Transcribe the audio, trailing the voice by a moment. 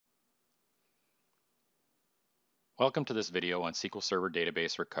Welcome to this video on SQL Server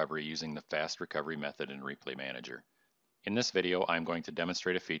database recovery using the fast recovery method in Replay Manager. In this video, I'm going to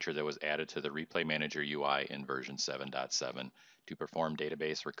demonstrate a feature that was added to the Replay Manager UI in version 7.7 to perform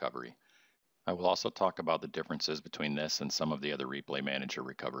database recovery. I will also talk about the differences between this and some of the other Replay Manager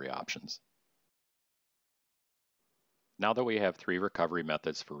recovery options. Now that we have three recovery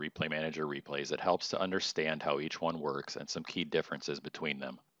methods for Replay Manager replays, it helps to understand how each one works and some key differences between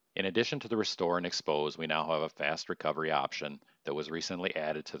them. In addition to the restore and expose, we now have a fast recovery option that was recently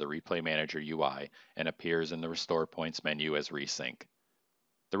added to the Replay Manager UI and appears in the Restore Points menu as Resync.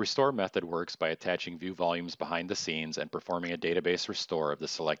 The restore method works by attaching view volumes behind the scenes and performing a database restore of the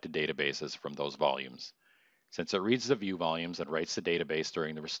selected databases from those volumes. Since it reads the view volumes and writes the database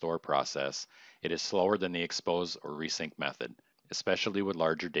during the restore process, it is slower than the expose or resync method, especially with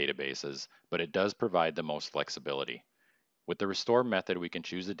larger databases, but it does provide the most flexibility. With the restore method, we can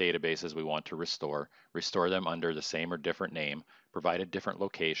choose the databases we want to restore them under the same or different name, provide a different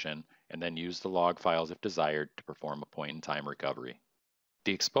location, and then use the log files if desired to perform a point-in-time recovery.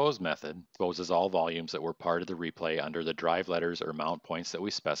 The expose method exposes all volumes that were part of the replay under the drive letters or mount points that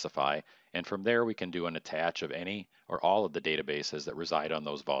we specify, and from there we can do an attach of any or all of the databases that reside on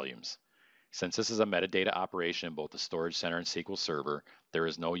those volumes. Since this is a metadata operation in both the Storage Center and SQL Server, there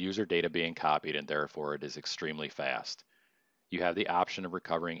is no user data being copied and therefore it is extremely fast. You have the option of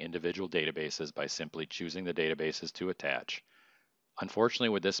recovering individual databases by simply choosing the databases to attach. Unfortunately,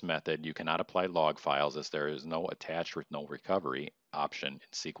 with this method, you cannot apply log files as there is no attach with no recovery option in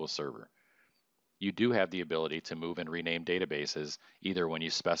SQL Server. You do have the ability to move and rename databases either when you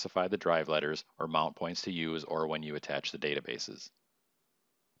specify the drive letters or mount points to use or when you attach the databases.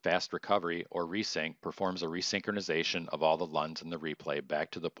 Fast recovery, or resync, performs a resynchronization of all the LUNs in the replay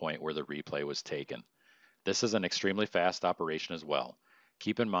back to the point where the replay was taken. This is an extremely fast operation as well.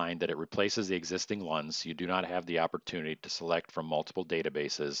 Keep in mind that it replaces the existing LUNs, so you do not have the opportunity to select from multiple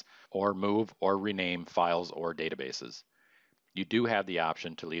databases or move or rename files or databases. You do have the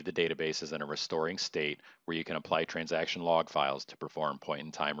option to leave the databases in a restoring state where you can apply transaction log files to perform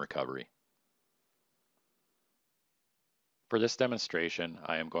point-in-time recovery. For this demonstration,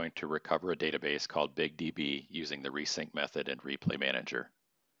 I am going to recover a database called BigDB using the resync method in Replay Manager.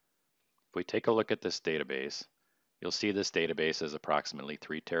 If we take a look at this database, you'll see this database is approximately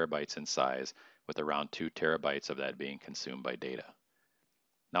 3 terabytes in size, with around 2 terabytes of that being consumed by data.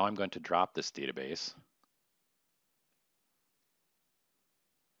 Now I'm going to drop this database,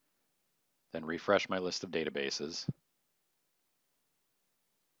 then refresh my list of databases,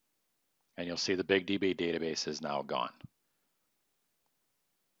 and you'll see the BigDB database is now gone.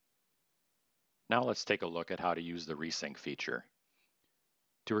 Now let's take a look at how to use the resync feature.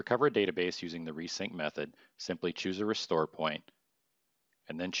 To recover a database using the resync method, simply choose a restore point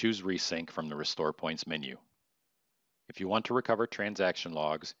and then choose resync from the restore points menu. If you want to recover transaction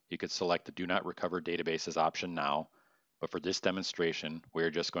logs, you could select the do not recover databases option now, but for this demonstration, we're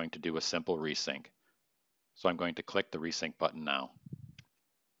just going to do a simple resync. So I'm going to click the resync button now.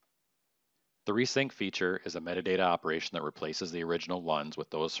 The resync feature is a metadata operation that replaces the original LUNs with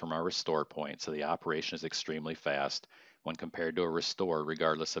those from our restore point, so the operation is extremely fast when compared to a restore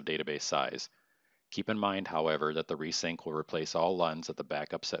regardless of database size. Keep in mind, however, that the resync will replace all LUNs that the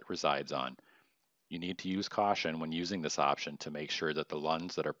backup set resides on. You need to use caution when using this option to make sure that the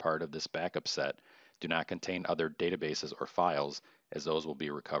LUNs that are part of this backup set do not contain other databases or files, as those will be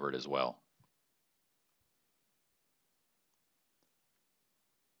recovered as well.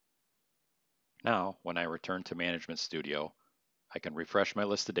 Now, when I return to Management Studio, I can refresh my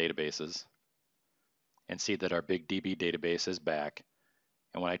list of databases and see that our BigDB database is back.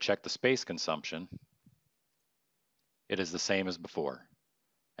 And when I check the space consumption, it is the same as before.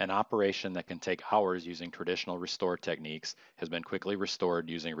 An operation that can take hours using traditional restore techniques has been quickly restored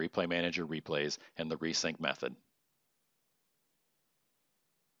using Replay Manager replays and the resync method.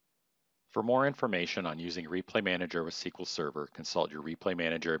 For more information on using Replay Manager with SQL Server, consult your Replay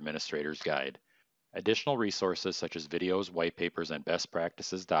Manager Administrator's Guide. Additional resources such as videos, white papers, and best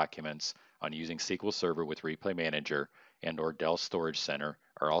practices documents on using SQL Server with Replay Manager and/or Dell Storage Center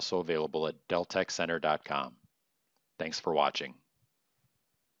are also available at delltechcenter.com. Thanks for watching.